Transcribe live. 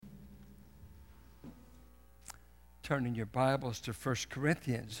Turn in your Bibles to 1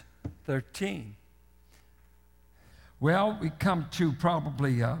 Corinthians 13. Well, we come to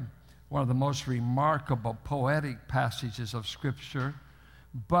probably one of the most remarkable poetic passages of Scripture,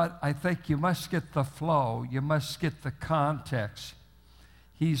 but I think you must get the flow, you must get the context.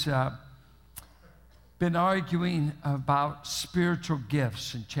 He's been arguing about spiritual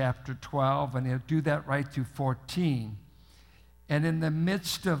gifts in chapter 12, and he'll do that right through 14. And in the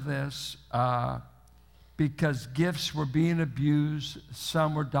midst of this, because gifts were being abused,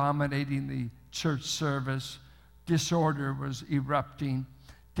 some were dominating the church service, disorder was erupting,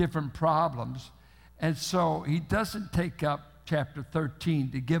 different problems. And so he doesn't take up chapter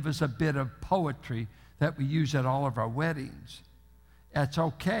 13 to give us a bit of poetry that we use at all of our weddings. That's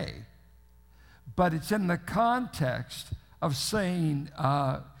okay. But it's in the context of saying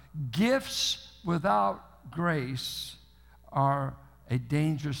gifts without grace are a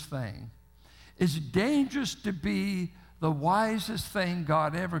dangerous thing. It's dangerous to be the wisest thing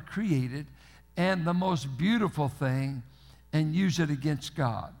God ever created and the most beautiful thing and use it against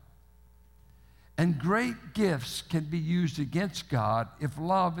God. And great gifts can be used against God if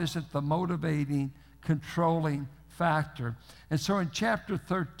love isn't the motivating, controlling factor. And so in chapter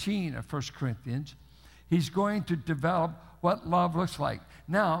 13 of 1 Corinthians, he's going to develop what love looks like.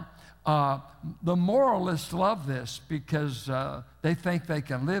 Now, the moralists love this because they think they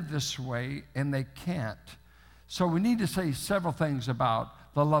can live this way and they can't. So we need to say several things about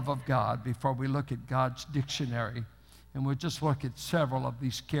the love of God before we look at God's dictionary. And we'll just look at several of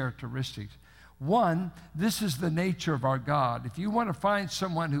these characteristics. One, this is the nature of our God. If you want to find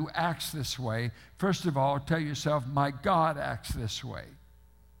someone who acts this way, first of all, tell yourself, my God acts this way.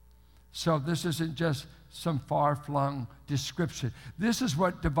 So this isn't just some far-flung description. This is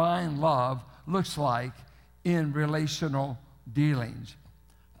what divine love looks like in relational dealings.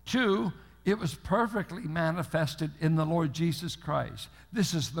 Two, it was perfectly manifested in the Lord Jesus Christ.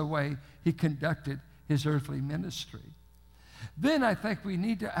 This is the way he conducted his earthly ministry. Then I think we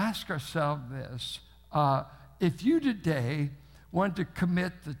need to ask ourselves this. If you today want to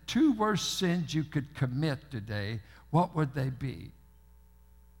commit the two worst sins you could commit today, what would they be?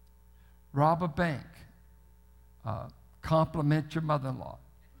 Rob a bank. Compliment your mother-in-law.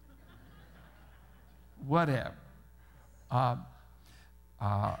 Whatever. But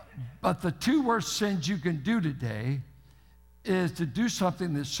the two worst sins you can do today is to do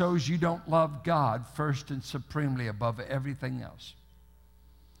something that shows you don't love God first and supremely above everything else.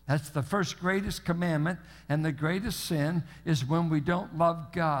 That's the first greatest commandment, and the greatest sin is when we don't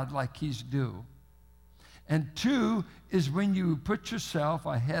love God like he's due. And two is when you put yourself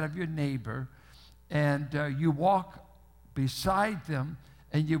ahead of your neighbor and you walk beside them,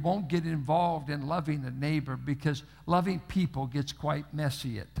 and you won't get involved in loving the neighbor because loving people gets quite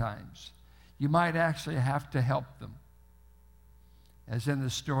messy at times. You might actually have to help them, as in the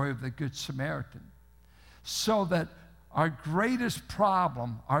story of the Good Samaritan. So that our greatest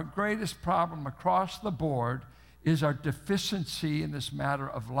problem across the board is our deficiency in this matter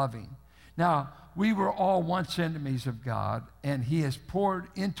of loving. Now, we were all once enemies of God, and he has poured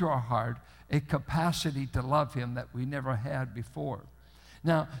into our heart a capacity to love him that we never had before.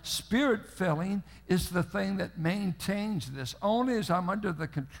 Now, spirit-filling is the thing that maintains this. Only as I'm under the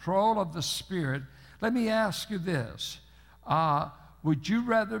control of the Spirit. Let me ask you this. Would you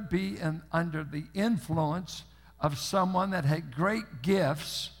rather be under the influence of someone that had great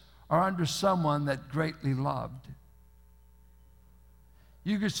gifts or under someone that greatly loved?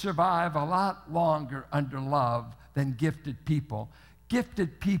 You could survive a lot longer under love than gifted people.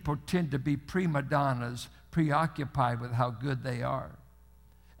 Gifted people tend to be prima donnas, preoccupied with how good they are.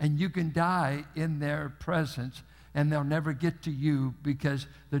 And you can die in their presence, and they'll never get to you because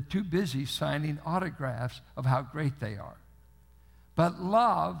they're too busy signing autographs of how great they are. But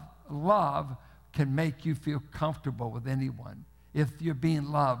love can make you feel comfortable with anyone if you're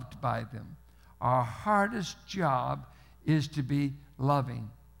being loved by them. Our hardest job is to be loving.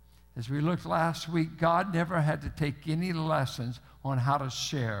 As we looked last week, God never had to take any lessons on how to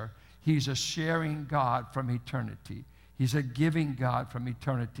share. He's a sharing God from eternity. He's a giving God from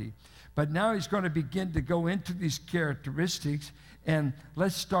eternity. But now he's going to begin to go into these characteristics, and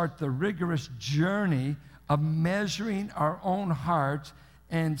let's start the rigorous journey of measuring our own hearts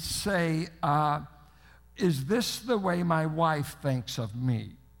and say, is this the way my wife thinks of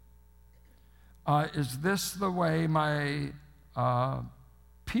me? Is this the way my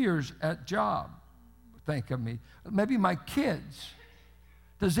peers at job think of me? Maybe my kids.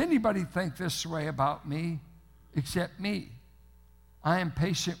 Does anybody think this way about me except me? I am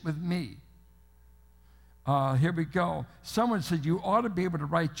patient with me. Here we go. Someone said you ought to be able to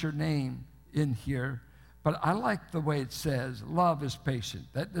write your name in here But I like the way it says, love is patient.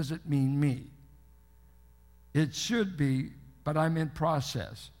 That doesn't mean me. It should be, but I'm in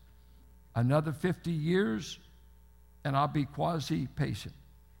process. Another 50 years, and I'll be quasi-patient.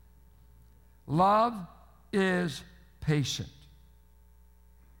 Love is patient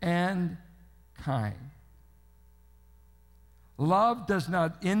and kind. Love does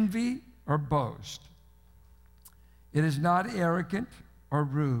not envy or boast. It is not arrogant or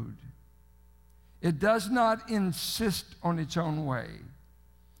rude. It does not insist on its own way.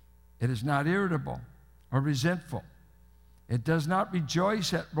 It is not irritable or resentful. It does not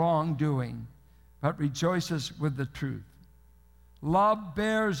rejoice at wrongdoing, but rejoices with the truth. Love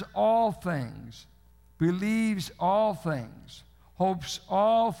bears all things, believes all things, hopes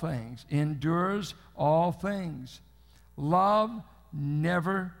all things, endures all things. Love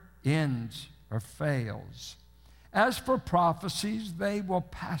never ends or fails. As for prophecies, they will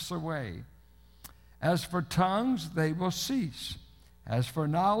pass away. As for tongues, they will cease. As for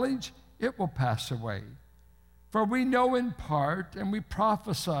knowledge, it will pass away. For we know in part, and we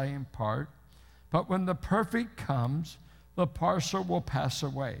prophesy in part, but when the perfect comes, the partial will pass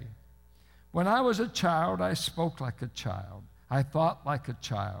away. When I was a child, I spoke like a child. I thought like a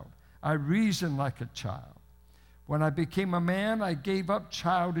child. I reasoned like a child. When I became a man, I gave up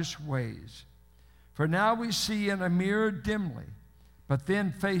childish ways. For now we see in a mirror dimly, but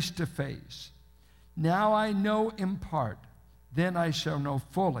then face to face. Now I know in part, then I shall know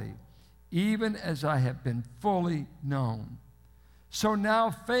fully, even as I have been fully known. So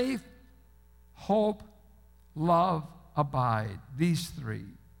now faith, hope, love abide, these three.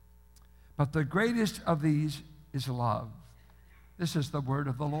 But the greatest of these is love. This is the word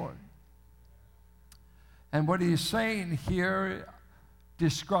of the Lord. And what he's saying here,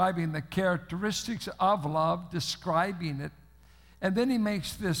 describing the characteristics of love, describing it, and then he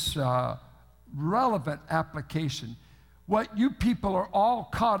makes this relevant application. What you people are all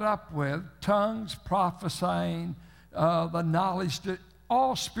caught up with, tongues, prophesying, the knowledge,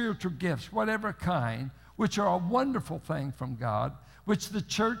 all spiritual gifts, whatever kind, which are a wonderful thing from God, which the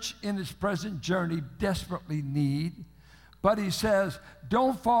church in its present journey desperately need. But he says,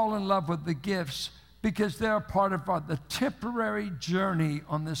 don't fall in love with the gifts because they're a part of the temporary journey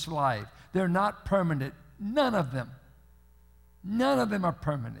on this life. They're not permanent. None of them. None of them are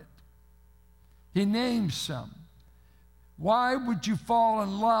permanent. He names some. Why would you fall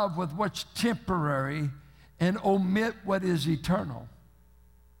in love with what's temporary and omit what is eternal?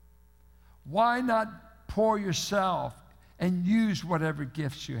 Why not pour yourself and use whatever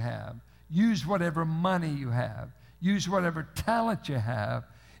gifts you have, use whatever money you have, use whatever talent you have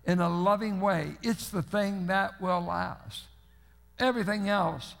in a loving way? It's the thing that will last. Everything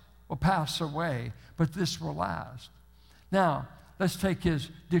else will pass away, but this will last. Now, let's take his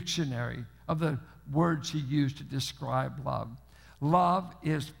dictionary of the words he used to describe love. Love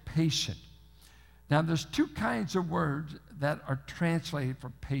is patient. Now, there's two kinds of words that are translated for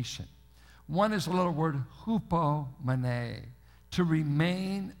patient. One is a little word, hupomene, to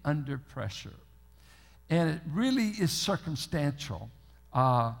remain under pressure. And it really is circumstantial,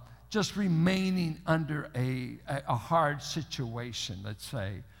 just remaining under a hard situation, let's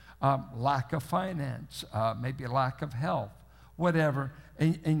say. Lack of finance, maybe lack of health, whatever.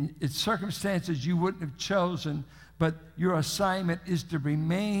 And it's circumstances you wouldn't have chosen, but your assignment is to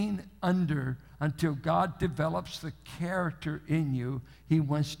remain under until God develops the character in you he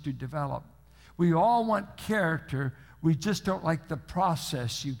wants to develop. We all want character. We just don't like the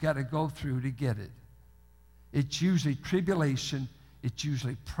process you've got to go through to get it. It's usually tribulation. It's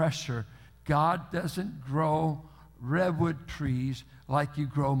usually pressure. God doesn't grow redwood trees like you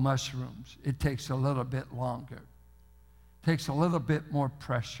grow mushrooms. It takes a little bit longer. It takes a little bit more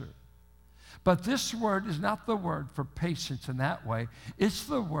pressure. But this word is not the word for patience in that way. It's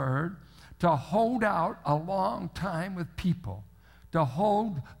the word to hold out a long time with people, to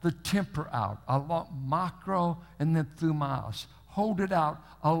hold the temper out, a long, macro and then thumos. Hold it out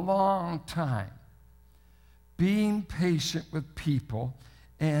a long time. Being patient with people,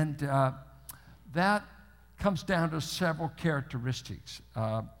 and that comes down to several characteristics.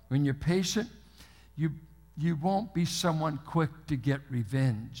 When you're patient, you won't be someone quick to get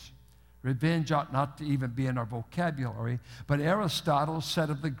revenge. Revenge ought not to even be in our vocabulary, but Aristotle said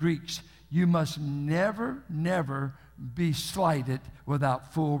of the Greeks, you must never, never be slighted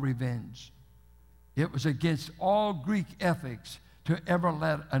without full revenge. It was against all Greek ethics to ever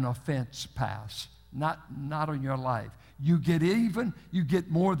let an offense pass. Not on your life. You get even, you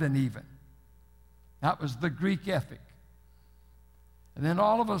get more than even. That was the Greek ethic. And then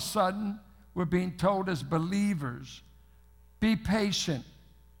all of a sudden, we're being told as believers, be patient.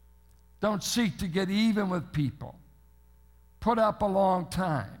 Don't seek to get even with people. Put up a long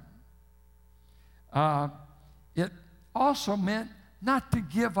time. It also meant not to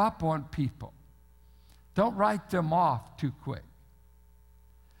give up on people. Don't write them off too quick.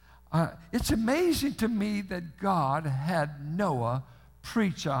 It's amazing to me that God had Noah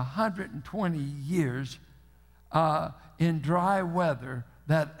preach 120 years in dry weather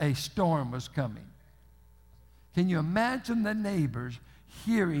that a storm was coming. Can you imagine the neighbors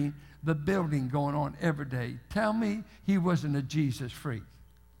hearing the building going on every day? Tell me he wasn't a Jesus freak.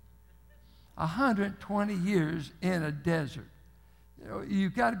 120 years in a desert.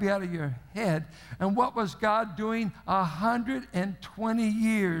 You've got to be out of your head. And what was God doing? 120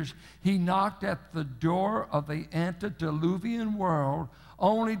 years he knocked at the door of the antediluvian world,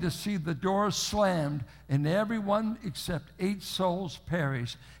 only to see the door slammed and everyone except 8 souls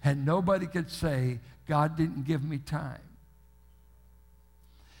perish, and nobody could say, God didn't give me time.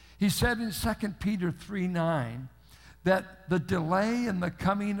 He said in 2 Peter 3:9 that the delay in the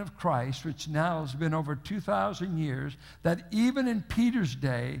coming of Christ, which now has been over 2,000 years, that even in Peter's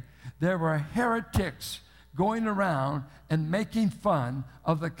day, there were heretics going around and making fun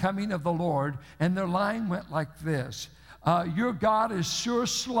of the coming of the Lord, and their line went like this: your God is sure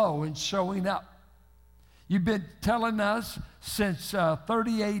slow in showing up. You've been telling us since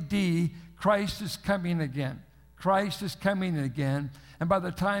 30 AD, Christ is coming again. Christ is coming again. And by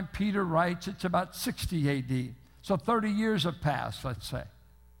the time Peter writes, it's about 60 AD. So 30 years have passed, let's say.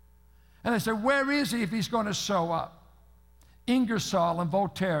 And they said, where is he if he's going to show up? Ingersoll and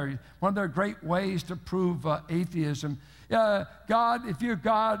Voltaire, one of their great ways to prove atheism. God, if you're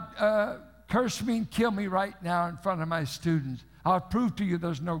God, curse me and kill me right now in front of my students. I'll prove to you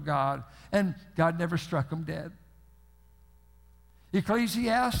there's no God. And God never struck them dead.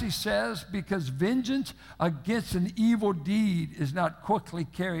 Ecclesiastes says, because vengeance against an evil deed is not quickly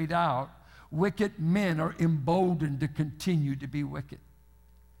carried out, wicked men are emboldened to continue to be wicked.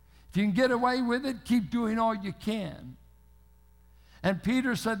 If you can get away with it, keep doing all you can. And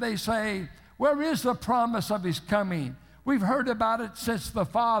Peter said, they say, where is the promise of his coming? We've heard about it since the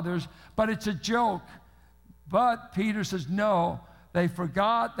fathers, but it's a joke. But Peter says, no, they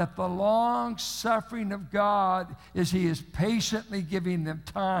forgot that the long suffering of God is he is patiently giving them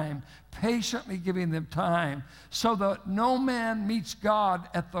time, so that no man meets God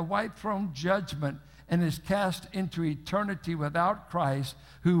at the white throne judgment and is cast into eternity without Christ,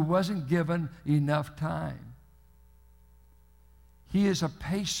 who wasn't given enough time. He is a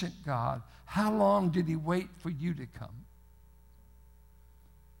patient God. How long did he wait for you to come?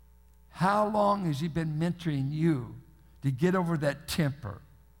 How long has he been mentoring you to get over that temper,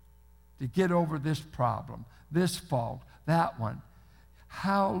 to get over this problem, this fault, that one?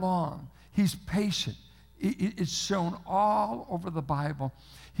 How long? He's patient. It's shown all over the Bible.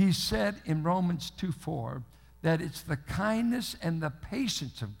 He said in Romans 2:4 that it's the kindness and the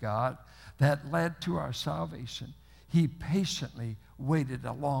patience of God that led to our salvation. He patiently waited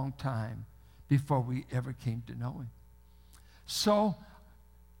a long time before we ever came to know him. So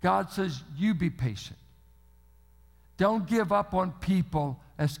God says, you be patient. Don't give up on people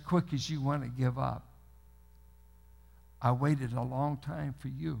as quick as you want to give up. I waited a long time for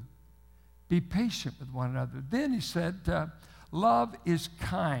you. Be patient with one another. Then he said, love is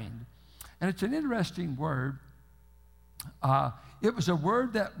kind. And it's an interesting word. It was a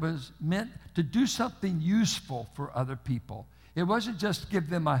word that was meant to do something useful for other people. It wasn't just give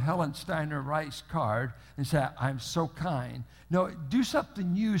them a Helen Steiner Rice card and say, I'm so kind. No, do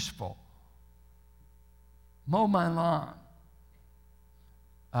something useful. Mow my lawn.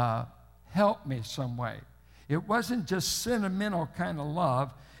 Help me some way. It wasn't just sentimental kind of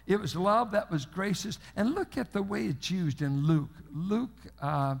love. It was love that was gracious. And look at the way it's used in Luke. Luke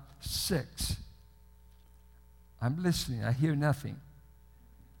 6. I'm listening. I hear nothing.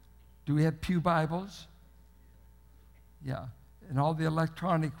 Do we have pew Bibles? Yeah. And all the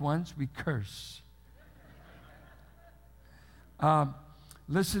electronic ones, we curse.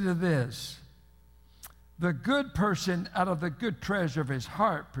 Listen to this. The good person out of the good treasure of his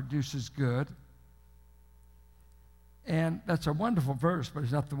heart produces good. And that's a wonderful verse, but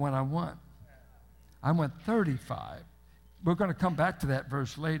it's not the one I want. I want 35. We're going to come back to that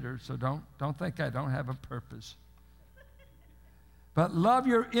verse later, so don't think I don't have a purpose. But love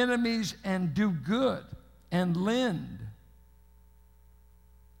your enemies and do good and lend,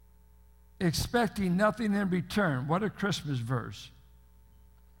 expecting nothing in return. What a Christmas verse.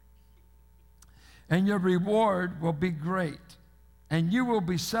 And your reward will be great, and you will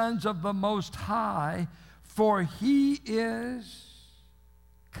be sons of the Most High, for he is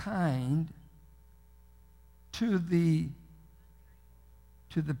kind to the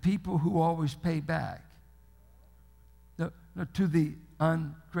to the people who always pay back. No, to the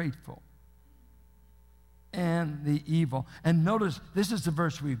ungrateful and the evil. And notice, this is the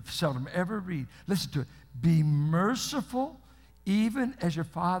verse we seldom ever read. Listen to it. Be merciful, even as your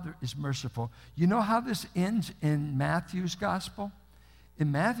Father is merciful. You know how this ends in Matthew's gospel?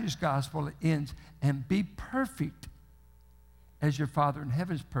 In Matthew's gospel, it ends, and be perfect as your Father in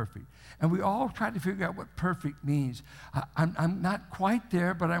heaven is perfect. And we all try to figure out what perfect means. I'm not quite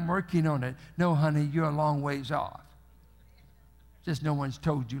there, but I'm working on it. No, honey, you're a long ways off. Just no one's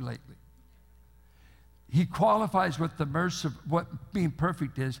told you lately. He qualifies what being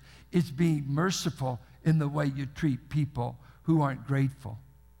perfect is. It's being merciful in the way you treat people who aren't grateful.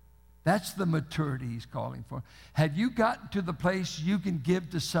 That's the maturity he's calling for. Have you gotten to the place you can give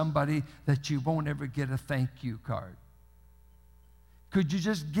to somebody that you won't ever get a thank you card? Could you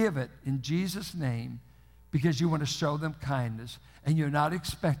just give it in Jesus' name because you want to show them kindness and you're not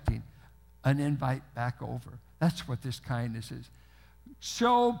expecting an invite back over? That's what this kindness is.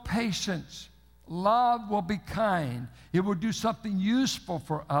 Show patience. Love will be kind. It will do something useful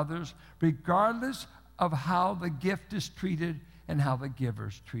for others, regardless of how the gift is treated and how the giver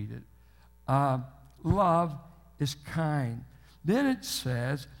is treated. Love is kind. Then it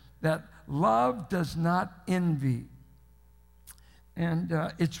says that love does not envy. And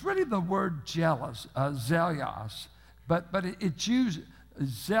it's really the word jealous, zealous, but it's used,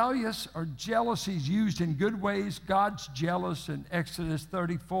 zealous or jealousy is used in good ways. God's jealous in Exodus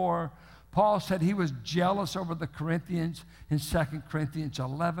 34. Paul said he was jealous over the Corinthians in 2 Corinthians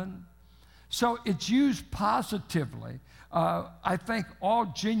 11. So it's used positively. I think all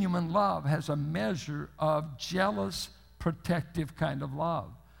genuine love has a measure of jealous, protective kind of love.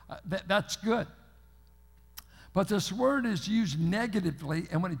 That's good. But this word is used negatively,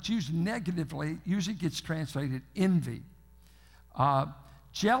 and when it's used negatively, it usually gets translated envy.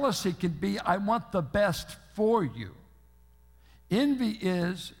 Jealousy can be, I want the best for you. Envy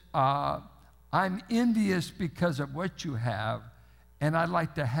is, I'm envious because of what you have, and I'd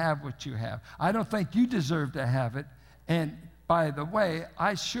like to have what you have. I don't think you deserve to have it, and by the way,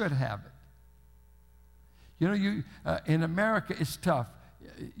 I should have it. You know, in America, it's tough.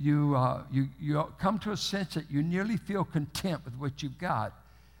 You come to a sense that you nearly feel content with what you've got,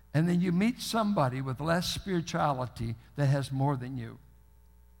 and then you meet somebody with less spirituality that has more than you.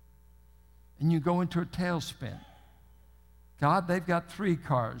 And you go into a tailspin. God, they've got 3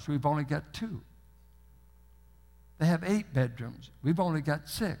 cars. We've only got 2. They have 8 bedrooms. We've only got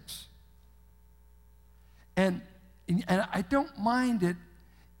 6. And I don't mind it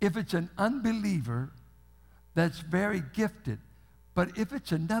if it's an unbeliever that's very gifted. But if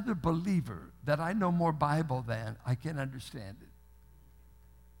it's another believer that I know more Bible than, I can understand it.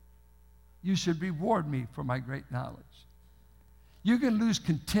 You should reward me for my great knowledge. You can lose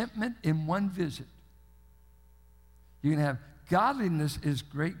contentment in one visit. You can have godliness is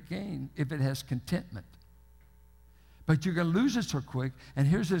great gain if it has contentment. But you're going to lose it so quick. And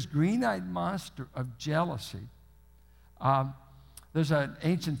here's this green-eyed monster of jealousy. There's an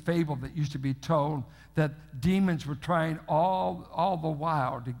ancient fable that used to be told that demons were trying all the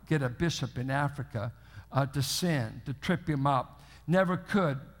while to get a bishop in Africa to sin, to trip him up. Never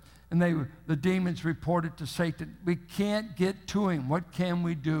could. And the demons reported to Satan, we can't get to him. What can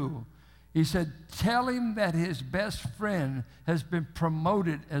we do? He said, tell him that his best friend has been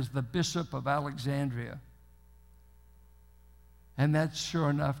promoted as the Bishop of Alexandria. And that sure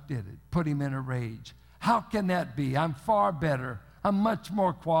enough did it. Put him in a rage. How can that be? I'm far better. I'm much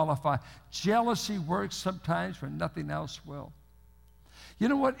more qualified. Jealousy works sometimes when nothing else will. You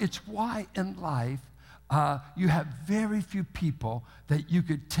know what? It's why in life you have very few people that you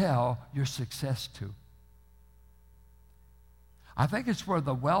could tell your success to. I think it's where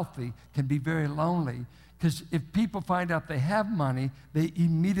the wealthy can be very lonely, because if people find out they have money, they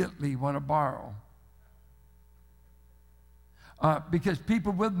immediately want to borrow. Because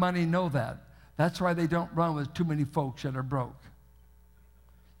people with money know that. That's why they don't run with too many folks that are broke.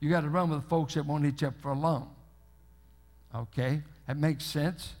 You got to run with folks that won't hit you up for a loan. Okay? That makes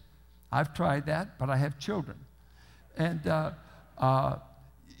sense. I've tried that, but I have children. And,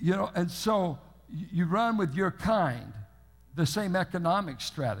 and so you run with your kind, the same economic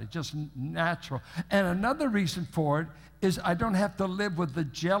strategy, just natural. And another reason for it is I don't have to live with the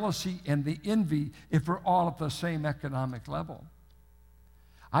jealousy and the envy if we're all at the same economic level.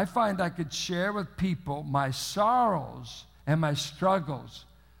 I find I could share with people my sorrows and my struggles.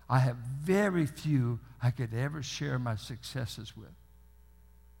 I have very few I could ever share my successes with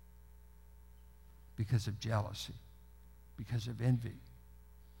because of jealousy, because of envy.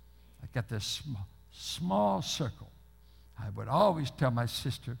 I got this small circle. I would always tell my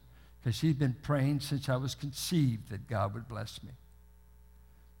sister, because she'd been praying since I was conceived that God would bless me.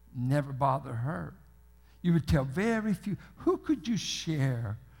 Never bother her. You would tell very few. Who could you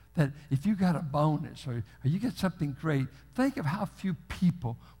share that if you got a bonus or you get something great, think of how few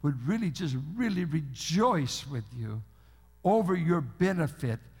people would really rejoice with you over your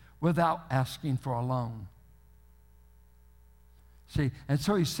benefit without asking for a loan. See, and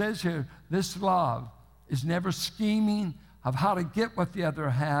so he says here, this love is never scheming of how to get what the other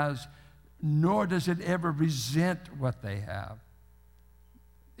has, nor does it ever resent what they have.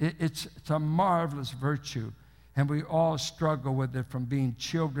 It's a marvelous virtue, and we all struggle with it from being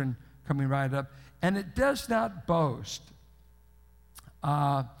children coming right up. And it does not boast.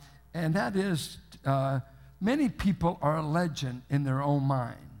 And that is, many people are a legend in their own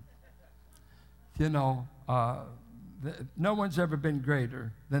mind. You know, no one's ever been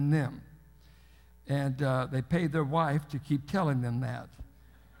greater than them. And they pay their wife to keep telling them that.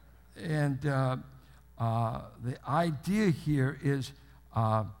 And the idea here is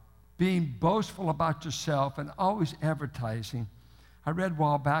being boastful about yourself and always advertising. I read a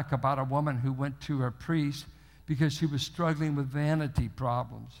while back about a woman who went to her priest because she was struggling with vanity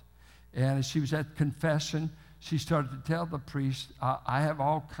problems. And as she was at confession, she started to tell the priest, I have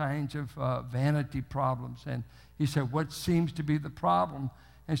all kinds of vanity problems. And he said, what seems to be the problem?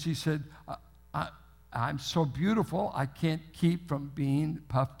 And she said, I'm so beautiful, I can't keep from being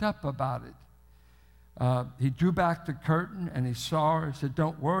puffed up about it. He drew back the curtain and he saw her. He said,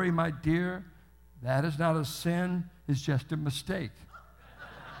 don't worry, my dear. That is not a sin. It's just a mistake.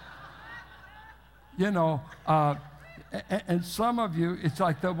 You know, and some of you, it's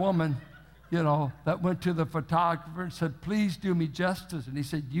like the woman, you know, that went to the photographer and said, please do me justice. And he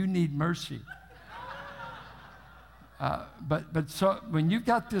said, you need mercy. But so when you've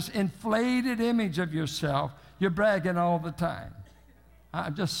got this inflated image of yourself, you're bragging all the time.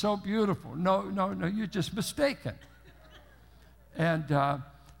 I'm just so beautiful. No, you're just mistaken. And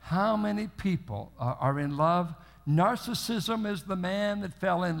how many people are in love? Narcissism is the man that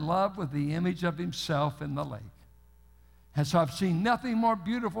fell in love with the image of himself in the lake. And so I've seen nothing more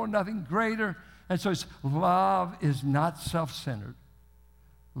beautiful, nothing greater. And so love is not self-centered.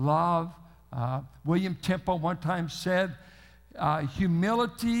 Love, William Temple one time said,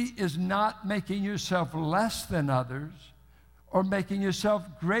 humility is not making yourself less than others or making yourself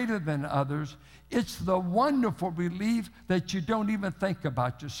greater than others. It's the wonderful relief that you don't even think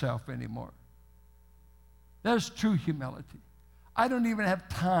about yourself anymore. There's true humility. I don't even have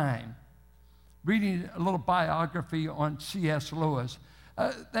time. Reading a little biography on C.S. Lewis,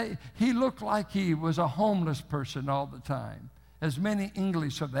 he looked like he was a homeless person all the time, as many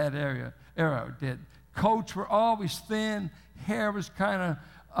English of that era did. Coats were always thin, hair was kind of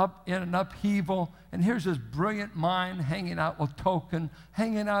up in an upheaval, and here's this brilliant mind hanging out with Tolkien,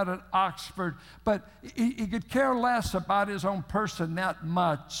 hanging out at Oxford, but he could care less about his own person that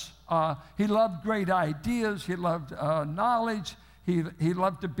much. He loved great ideas, he loved knowledge, he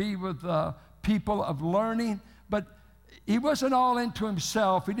loved to be with people of learning, but he wasn't all into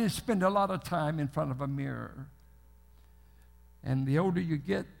himself. He didn't spend a lot of time in front of a mirror. And the older you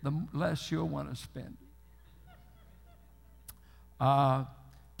get, the less you'll want to spend.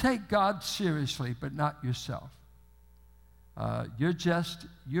 Take God seriously, but not yourself. You're just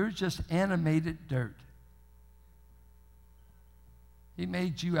animated dirt. He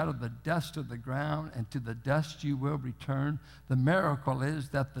made you out of the dust of the ground, and to the dust you will return. The miracle is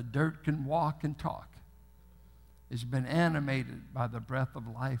that the dirt can walk and talk. It's been animated by the breath of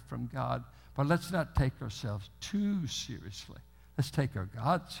life from God. But let's not take ourselves too seriously. Let's take our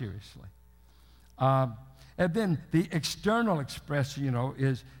God seriously. And then the external expression, you know,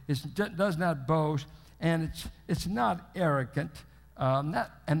 does not boast, and it's not arrogant.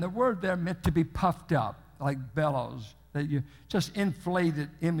 And the word there meant to be puffed up, like bellows, that you just inflated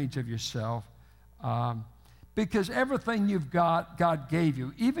image of yourself. Because everything you've got, God gave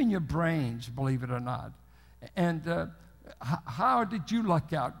you, even your brains, believe it or not. And how did you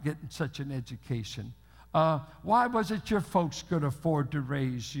luck out getting such an education? Why was it your folks could afford to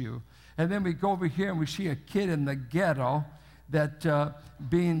raise you? And then we go over here and we see a kid in the ghetto that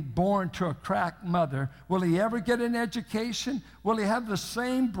being born to a crack mother, will he ever get an education? Will he have the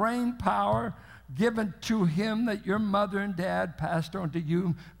same brain power given to him that your mother and dad passed on to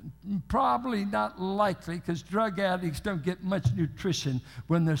you? Probably not likely, because drug addicts don't get much nutrition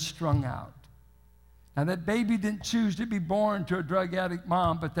when they're strung out. Now, that baby didn't choose to be born to a drug addict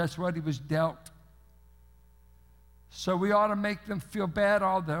mom, but that's what he was dealt. So we ought to make them feel bad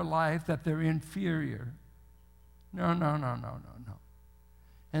all their life that they're inferior. No.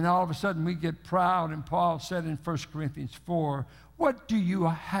 And all of a sudden we get proud, and Paul said in 1 Corinthians 4, what do you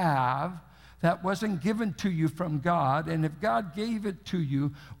have that wasn't given to you from God? And if God gave it to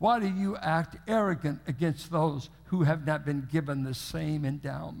you, why do you act arrogant against those who have not been given the same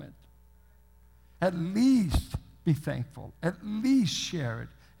endowment? At least be thankful. At least share it.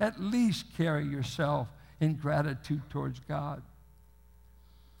 At least carry yourself in gratitude towards God.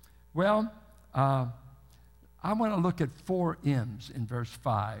 Well, I want to look at 4 M's in verse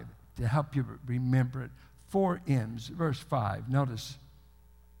 5 to help you remember it. 4 M's, verse 5. Notice.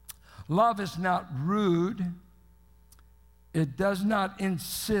 Love is not rude. It does not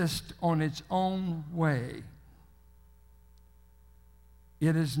insist on its own way.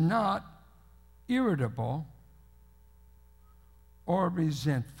 It is not irritable or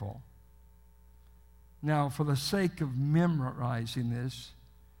resentful. Now, for the sake of memorizing this,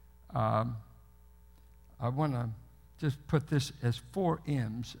 I want to just put this as 4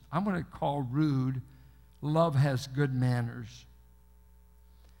 M's. I'm going to call rude, love has good manners.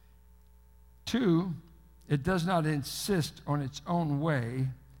 2, it does not insist on its own way.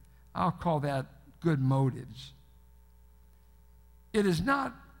 I'll call that good motives. It is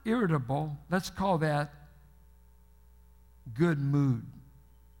not irritable. Let's call that good mood.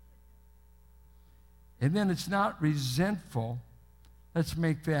 And then it's not resentful. Let's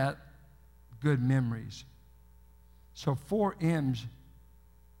make that good memories. So 4 M's.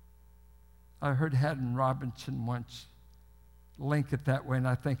 I heard Haddon Robinson once link it that way, and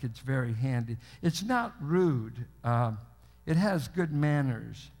I think it's very handy. It's not rude. It has good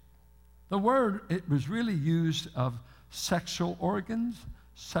manners. The word, it was really used of sexual organs,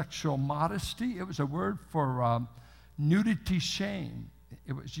 sexual modesty. It was a word for nudity shame.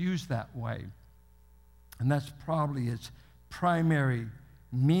 It was used that way. And that's probably its primary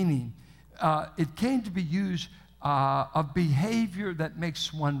meaning. It came to be used of behavior that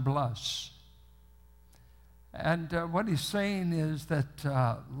makes one blush. And what he's saying is that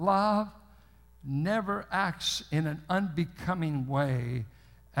love never acts in an unbecoming way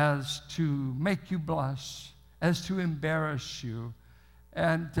as to make you blush, as to embarrass you.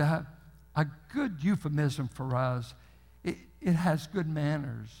 And a good euphemism for us, it has good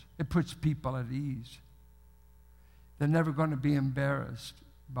manners. It puts people at ease. They're never going to be embarrassed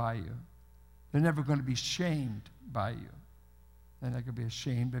by you. They're never going to be shamed by you. They're not going to be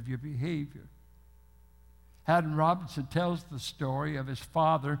ashamed of your behavior. Haddon Robinson tells the story of his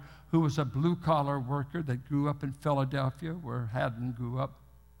father, who was a blue-collar worker that grew up in Philadelphia, where Haddon grew up.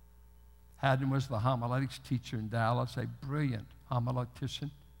 Haddon was the homiletics teacher in Dallas, a brilliant homiletician.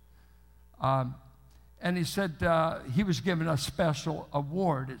 And he said he was given a special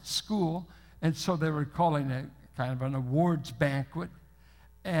award at school, and so they were calling it kind of an awards banquet.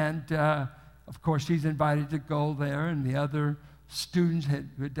 And, of course, he's invited to go there, and the other students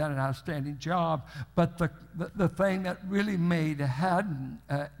had done an outstanding job. But the thing that really made Haddon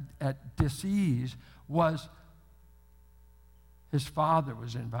at dis-ease was his father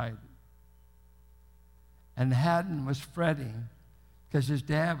was invited. And Haddon was fretting because his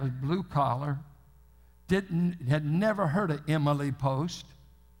dad was blue-collar, had never heard of Emily Post.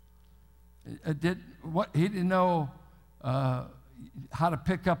 He didn't know how to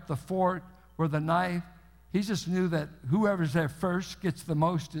pick up the fork or the knife. He just knew that whoever's there first gets the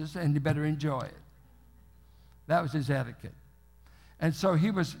mostest, and you better enjoy it. That was his etiquette. And so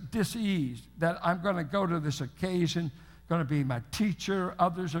he was dis-eased that I'm going to go to this occasion, going to be my teacher,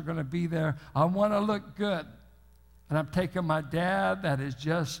 others are going to be there. I want to look good. And I'm taking my dad, that is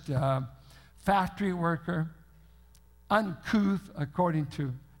just a factory worker, uncouth, according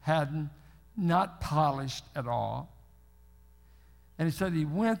to Haddon, not polished at all. And he said he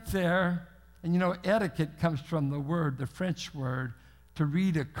went there, and you know, etiquette comes from the French word, to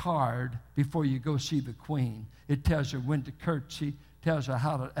read a card before you go see the queen. It tells you when to curtsy, tells you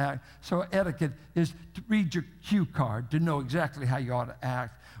how to act. So etiquette is to read your cue card to know exactly how you ought to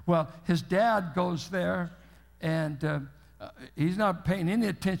act. Well, his dad goes there, and he's not paying any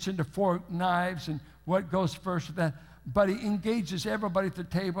attention to fork, knives, and what goes first with that. But he engages everybody at the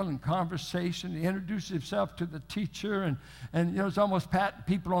table in conversation. He introduces himself to the teacher, and you know, it's almost patting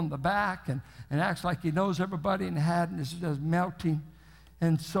people on the back, and acts like he knows everybody, and Haddon is just melting.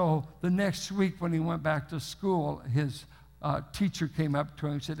 And so the next week when he went back to school, his teacher came up to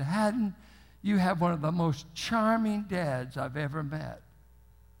him and said, Haddon, you have one of the most charming dads I've ever met.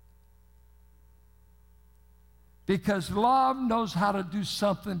 Because love knows how to do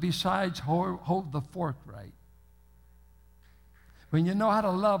something besides hold the fork right. When you know how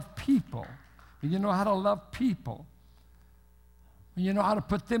to love people, when you know how to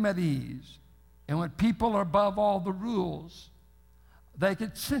put them at ease, and when people are above all the rules, They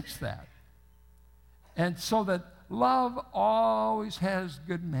could sense that. And so that love always has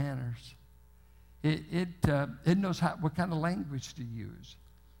good manners. It knows what kind of language to use.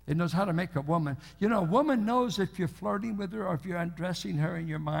 It knows how to make a woman. You know, a woman knows if you're flirting with her or if you're undressing her in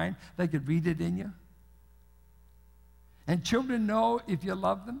your mind, they could read it in you. And children know if you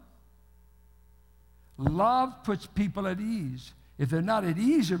love them. Love puts people at ease. If they're not at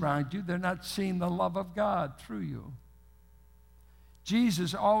ease around you, they're not seeing the love of God through you.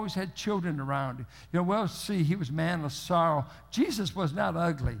 Jesus always had children around him. You know, we'll see he was a man of sorrow. Jesus was not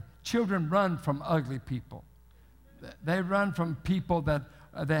ugly. Children run from ugly people. They run from people that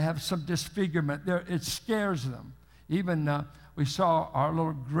they have some disfigurement. It scares them. Even we saw our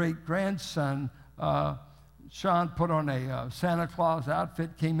little great-grandson, Sean, put on a Santa Claus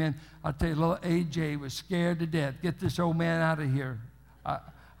outfit, came in. I'll tell you, little AJ was scared to death. Get this old man out of here.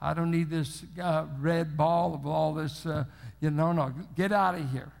 I don't need this red ball of all this, no, get out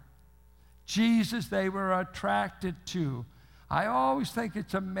of here. Jesus, they were attracted to. I always think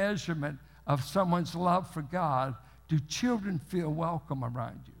it's a measurement of someone's love for God. Do children feel welcome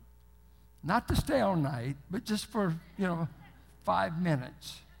around you? Not to stay all night, but just for, 5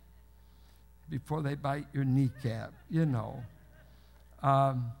 minutes before they bite your kneecap,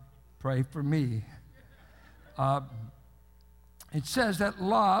 Pray for me. It says that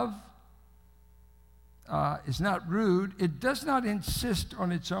love is not rude. It does not insist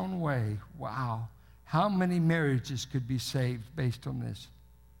on its own way. Wow. How many marriages could be saved based on this?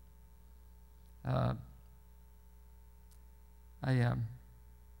 I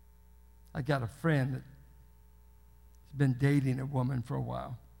got a friend that's been dating a woman for a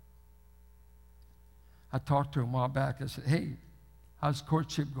while. I talked to him a while back. I said, hey, how's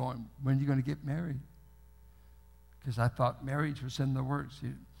courtship going? When are you going to get married? Because I thought marriage was in the works.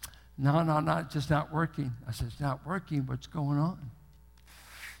 No, it's just not working. I said, it's not working. What's going on?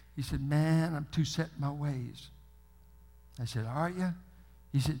 He said, man, I'm too set in my ways. I said, are you?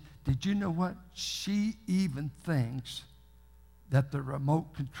 He said, did you know what? She even thinks that the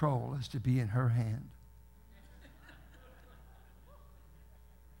remote control is to be in her hand.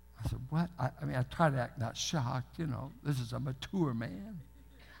 I said, what? I try to act not shocked, This is a mature man.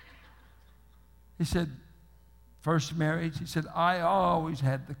 He said, first marriage, he said, I always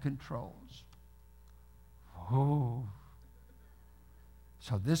had the controls. Oh.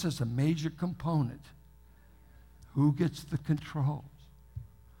 So this is a major component. Who gets the controls?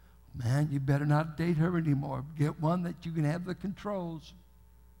 Man, you better not date her anymore. Get one that you can have the controls.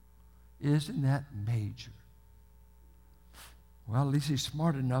 Isn't that major? Well, at least he's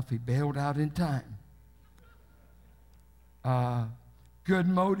smart enough. He bailed out in time. Good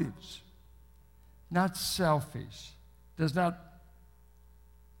motives. Not selfish. Does not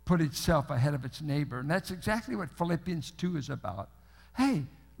put itself ahead of its neighbor. And that's exactly what Philippians 2 is about. Hey,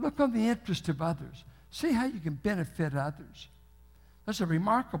 look on the interest of others. See how you can benefit others. There's a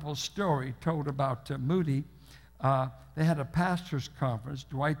remarkable story told about Moody. They had a pastor's conference.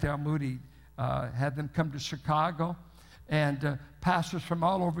 Dwight L. Moody had them come to Chicago, and pastors from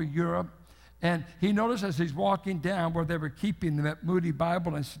all over Europe. And he noticed as he's walking down where they were keeping them at Moody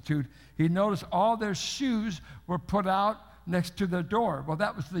Bible Institute, he noticed all their shoes were put out next to their door. Well,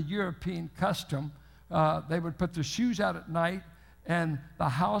 that was the European custom. They would put their shoes out at night, and the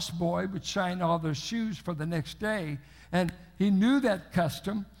houseboy would shine all their shoes for the next day. And he knew that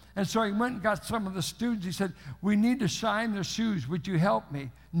custom, and so he went and got some of the students. He said, we need to shine their shoes. Would you help me?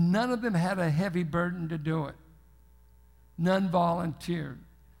 None of them had a heavy burden to do it. None volunteered.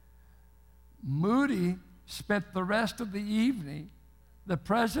 Moody spent the rest of the evening, the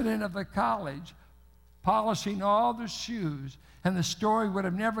president of the college, polishing all their shoes, and the story would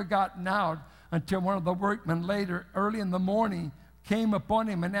have never gotten out until one of the workmen later, early in the morning, came upon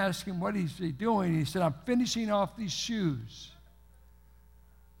him and asked him, what is he doing? He said, I'm finishing off these shoes.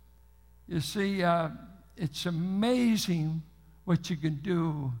 You see, it's amazing what you can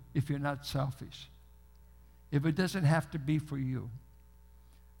do if you're not selfish, if it doesn't have to be for you.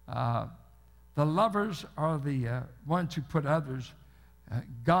 The lovers are the ones who put others.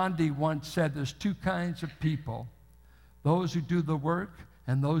 Gandhi once said there's two kinds of people, those who do the work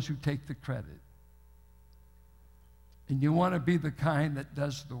and those who take the credit. And you want to be the kind that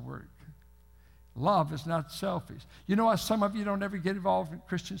does the work. Love is not selfish. You know why some of you don't ever get involved in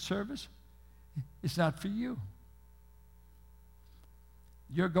Christian service? It's not for you.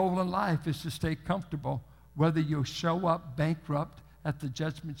 Your goal in life is to stay comfortable, whether you show up bankrupt at the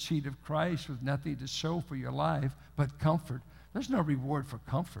judgment seat of Christ with nothing to show for your life but comfort. There's no reward for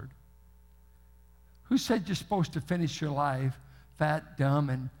comfort. Who said you're supposed to finish your life fat, dumb,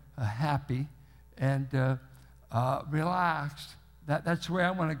 and happy and relaxed? That's where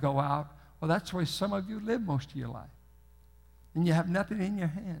I want to go out. Well, that's where some of you live most of your life. And you have nothing in your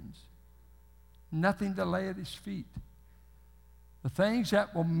hands, nothing to lay at his feet. The things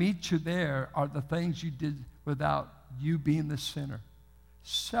that will meet you there are the things you did without you being the sinner.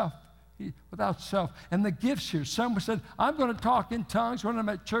 Without self. And the gifts here. Some said, I'm going to talk in tongues when I'm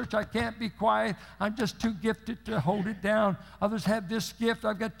at church. I can't be quiet. I'm just too gifted to hold it down. Others have this gift.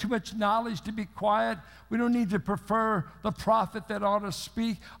 I've got too much knowledge to be quiet. We don't need to prefer the prophet that ought to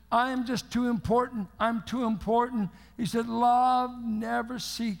speak. I am just too important. I'm too important. He said, love never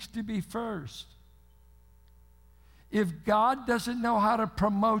seeks to be first. If God doesn't know how to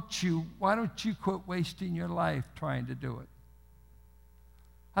promote you, why don't you quit wasting your life trying to do it?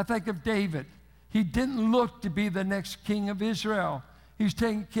 I think of David. He didn't look to be the next king of Israel. He was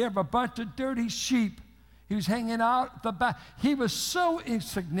taking care of a bunch of dirty sheep. He was hanging out at the back. He was so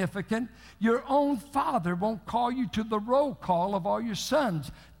insignificant, your own father won't call you to the roll call of all your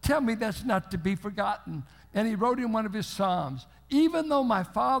sons. Tell me that's not to be forgotten. And he wrote in one of his Psalms, even though my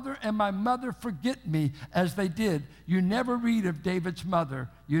father and my mother forget me as they did. You never read of David's mother.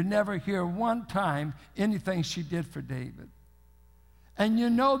 You never hear one time anything she did for David. And you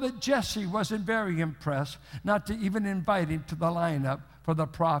know that Jesse wasn't very impressed not to even invite him to the lineup for the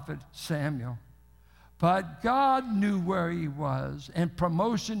prophet Samuel. But God knew where he was, and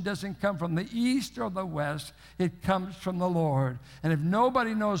promotion doesn't come from the east or the west. It comes from the Lord. And if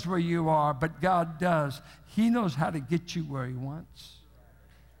nobody knows where you are, but God does, he knows how to get you where he wants.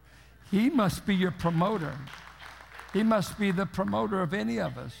 He must be your promoter. He must be the promoter of any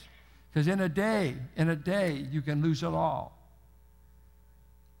of us. Because in a day, you can lose it all.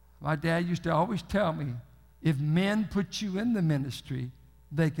 My dad used to always tell me, if men put you in the ministry,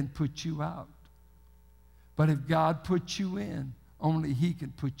 they can put you out. But if God puts you in, only he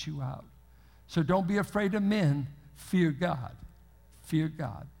can put you out. So don't be afraid of men. Fear God. Fear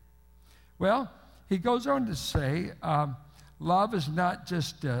God. Well, he goes on to say, love is not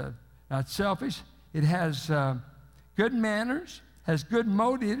just not selfish. It has good manners, has good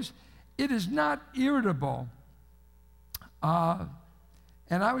motives. It is not irritable.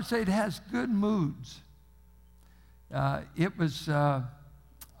 And I would say it has good moods. It was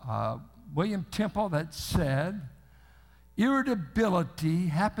William Temple that said, irritability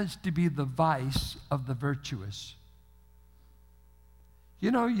happens to be the vice of the virtuous.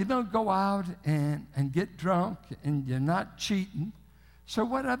 You know, you don't go out and get drunk, and you're not cheating. So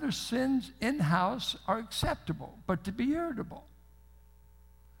what other sins in-house are acceptable, but to be irritable?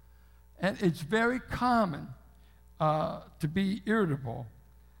 And it's very common to be irritable.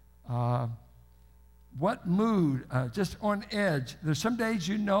 What mood? Just on edge. There's some days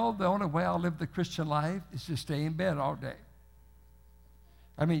you know the only way I'll live the Christian life is to stay in bed all day.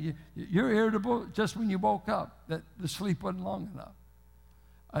 I mean, you're irritable just when you woke up, that the sleep wasn't long enough.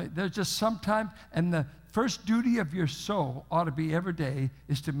 There's just sometimes, and the first duty of your soul ought to be every day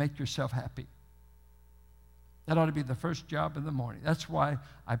is to make yourself happy. That ought to be the first job in the morning. That's why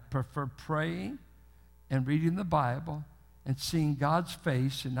I prefer praying and reading the Bible and seeing God's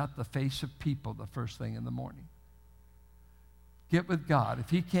face and not the face of people the first thing in the morning. Get with God.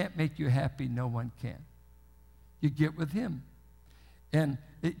 If he can't make you happy, no one can. You get with him. And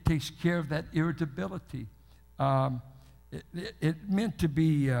it takes care of that irritability. It meant to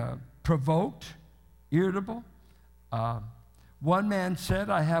be provoked, irritable. One man said,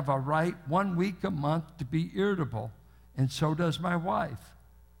 I have a right 1 week a month to be irritable, and so does my wife.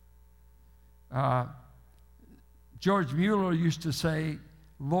 George Mueller used to say,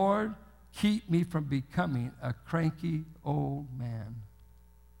 Lord, keep me from becoming a cranky old man.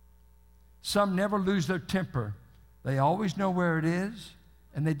 Some never lose their temper. They always know where it is,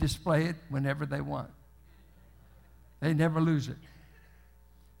 and they display it whenever they want. They never lose it.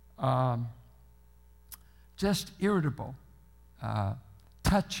 Just irritable,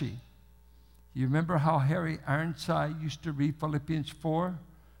 touchy. You remember how Harry Ironside used to read Philippians 4?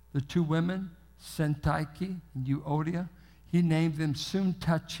 The two women, Syntyche and Euodia. He named them soon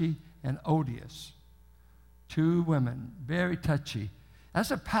touchy and odious. Two women, very touchy. As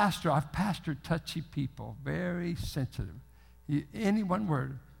a pastor, I've pastored touchy people, very sensitive. Any one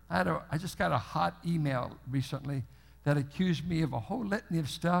word. I just got a hot email recently that accused me of a whole litany of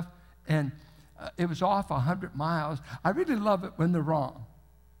stuff, and it was off 100 miles. I really love it when they're wrong,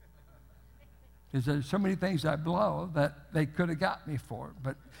 because there's so many things I blow that they could have got me for,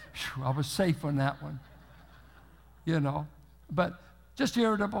 but whew, I was safe on that one, you know. But just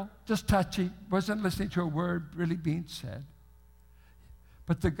irritable, just touchy, wasn't listening to a word really being said.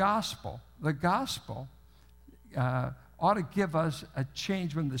 But the gospel ought to give us a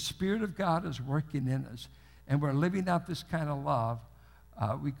change when the Spirit of God is working in us. and we're living out this kind of love,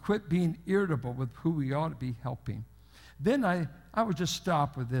 we quit being irritable with who we ought to be helping. Then I would just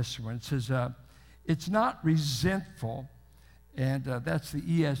stop with this one. It says, it's not resentful, and that's the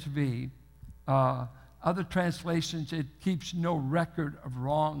ESV. Other translations, it keeps no record of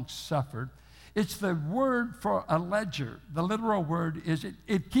wrong suffered. It's the word for a ledger. The literal word is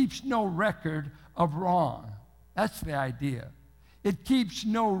it keeps no record of wrong. That's the idea. It keeps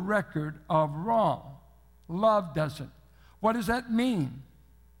no record of wrong. Love doesn't. What does that mean?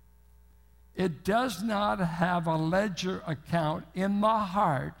 It does not have a ledger account in the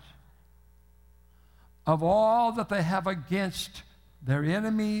heart of all that they have against their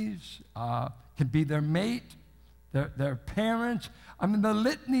enemies, can be their mate, their parents. I mean, the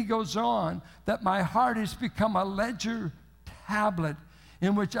litany goes on that my heart has become a ledger tablet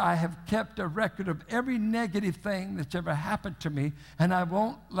in which I have kept a record of every negative thing that's ever happened to me, and I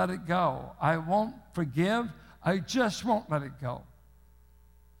won't let it go. I won't forgive. I just won't let it go.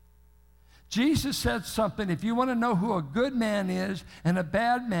 Jesus said something, if you want to know who a good man is and a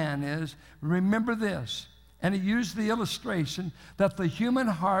bad man is, remember this. And he used the illustration that the human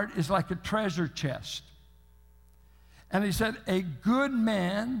heart is like a treasure chest. And he said, a good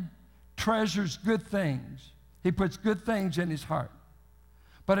man treasures good things. He puts good things in his heart.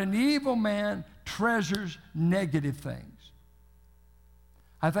 But an evil man treasures negative things.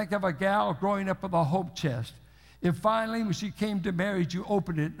 I think of a gal growing up with a hope chest. If finally, when she came to marriage, you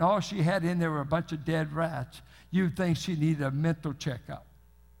opened it, and all she had in there were a bunch of dead rats, you'd think she needed a mental checkup.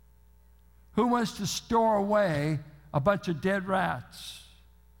 Who wants to store away a bunch of dead rats?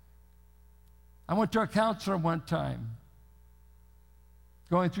 I went to a counselor one time,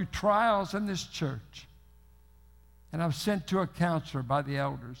 going through trials in this church, and I was sent to a counselor by the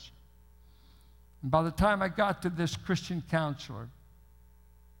elders. And by the time I got to this Christian counselor,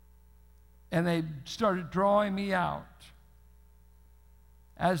 and they started drawing me out.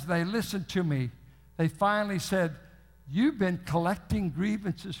 As they listened to me, they finally said, you've been collecting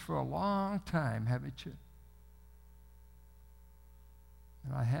grievances for a long time, haven't you?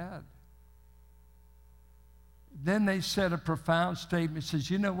 And I had. Then they said a profound statement,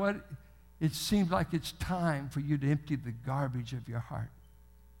 says, you know what? It seems like it's time for you to empty the garbage of your heart.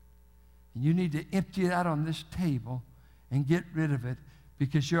 And you need to empty it out on this table and get rid of it,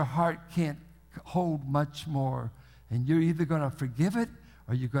 because your heart can't hold much more. And you're either going to forgive it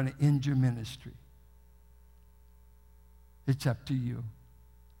or you're going to end your ministry. It's up to you.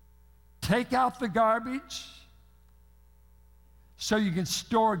 Take out the garbage so you can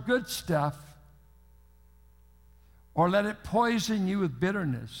store good stuff, or let it poison you with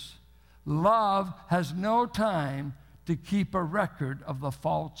bitterness. Love has no time to keep a record of the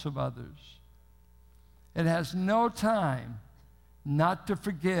faults of others. It has no time not to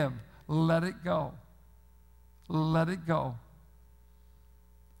forgive. Let it go. Let it go.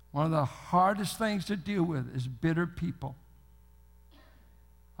 One of the hardest things to deal with is bitter people.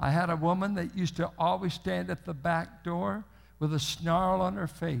 I had a woman that used to always stand at the back door with a snarl on her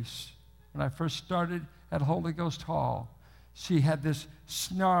face. When I first started at Holy Ghost Hall, she had this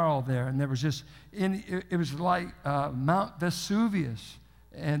snarl there, and there was just, it was like Mount Vesuvius,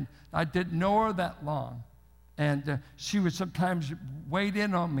 and I didn't know her that long. And she would sometimes wade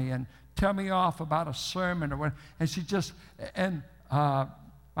in on me and tell me off about a sermon or what. And she just, and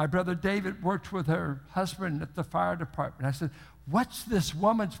my brother David worked with her husband at the fire department. I said, what's this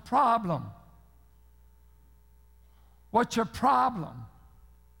woman's problem? What's her problem?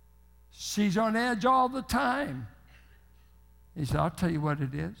 She's on edge all the time. He said, I'll tell you what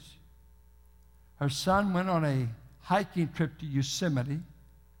it is. Her son went on a hiking trip to Yosemite,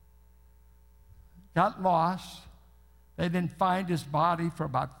 got lost. They didn't find his body for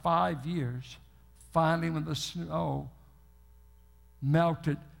about 5 years. Finally, when the snow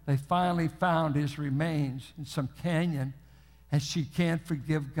melted, they finally found his remains in some canyon, and she can't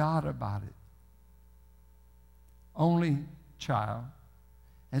forgive God about it. Only child.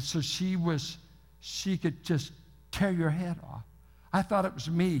 And so she could just tear your head off. I thought it was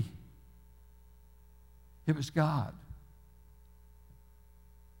me. It was God.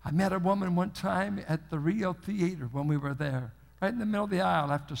 I met a woman one time at the Rio Theater when we were there, right in the middle of the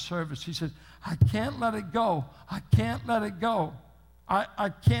aisle after service. She said, I can't let it go. I can't let it go.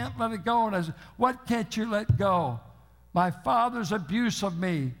 I can't let it go. And I said, what can't you let go? My father's abuse of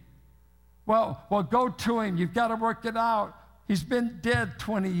me. Well, go to him. You've got to work it out. He's been dead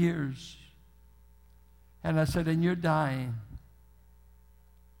 20 years. And I said, and you're dying.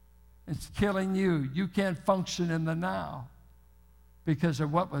 It's killing you. You can't function in the now because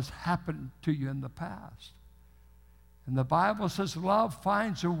of what was happened to you in the past. And the Bible says love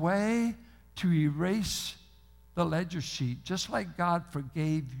finds a way to erase the ledger sheet, just like God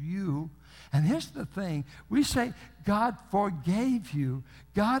forgave you. And here's the thing. We say God forgave you.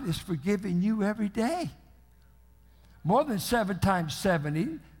 God is forgiving you every day. More than 7 times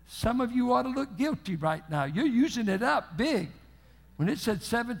 70. Some of you ought to look guilty right now. You're using it up big. When it said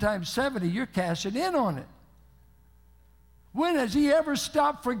 7 times 70, you're cashing in on it. When has he ever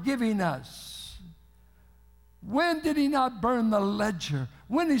stopped forgiving us? When did he not burn the ledger?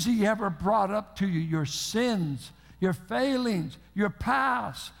 When has he ever brought up to you your sins, your failings, your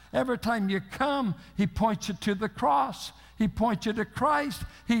past? Every time you come, he points you to the cross. He points you to Christ.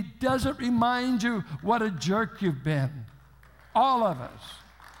 He doesn't remind you what a jerk you've been. All of us.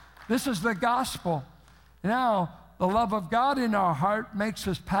 This is the gospel. Now, the love of God in our heart makes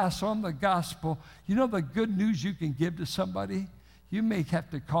us pass on the gospel. You know the good news you can give to somebody? You may have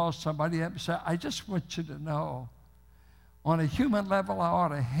to call somebody up and say, I just want you to know, on a human level, I ought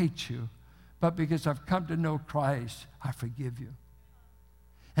to hate you, but because I've come to know Christ, I forgive you.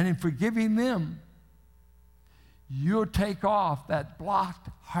 And in forgiving them, you'll take off that blocked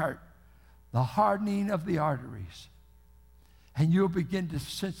heart, the hardening of the arteries, and you'll begin to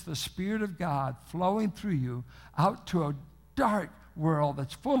sense the Spirit of God flowing through you out to a dark world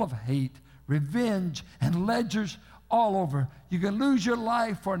that's full of hate, revenge, and ledgers all over. You can lose your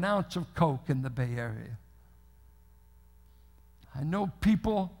life for an ounce of coke in the Bay Area. I know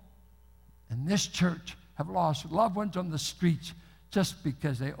people in this church have lost loved ones on the streets just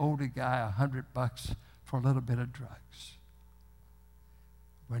because they owed a guy $100 for a little bit of drugs.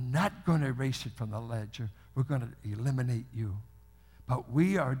 We're not going to erase it from the ledger. We're going to eliminate you. But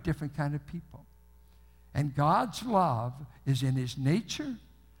we are a different kind of people. And God's love is in his nature,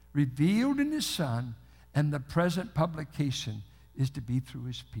 revealed in his Son, and the present publication is to be through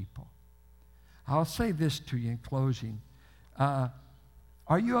his people. I'll say this to you in closing. Are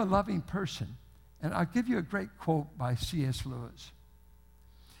you a loving person? And I'll give you a great quote by C.S. Lewis.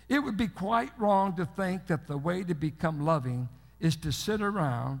 It would be quite wrong to think that the way to become loving is to sit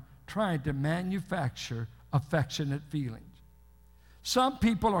around trying to manufacture affectionate feelings. Some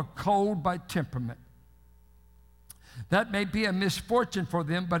people are cold by temperament. That may be a misfortune for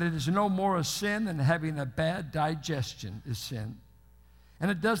them, but it is no more a sin than having a bad digestion is sin.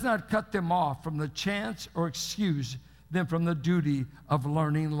 And it does not cut them off from the chance or excuse them from the duty of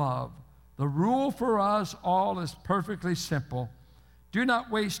learning love. The rule for us all is perfectly simple. Do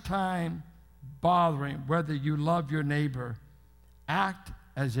not waste time bothering whether you love your neighbor. Act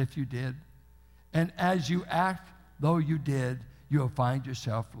as if you did. And as you act, though you did, you'll find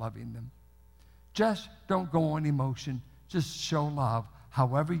yourself loving them. Just don't go on emotion. Just show love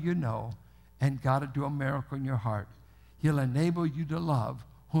however you know, and God will do a miracle in your heart. He'll enable you to love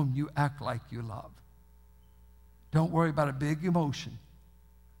whom you act like you love. Don't worry about a big emotion.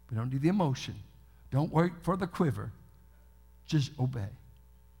 We don't need the emotion. Don't wait for the quiver. Just obey.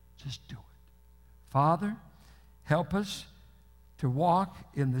 Just do it. Father, help us to walk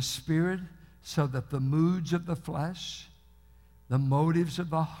in the Spirit so that the moods of the flesh, the motives of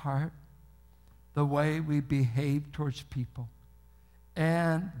the heart, the way we behave towards people,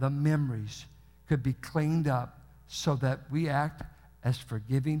 and the memories could be cleaned up so that we act as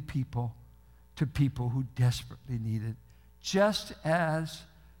forgiving people to people who desperately need it, just as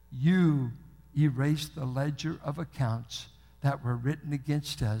you erased the ledger of accounts that were written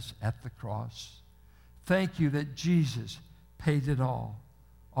against us at the cross. Thank you that Jesus paid it all.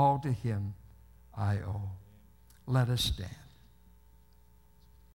 All to him I owe. Let us stand.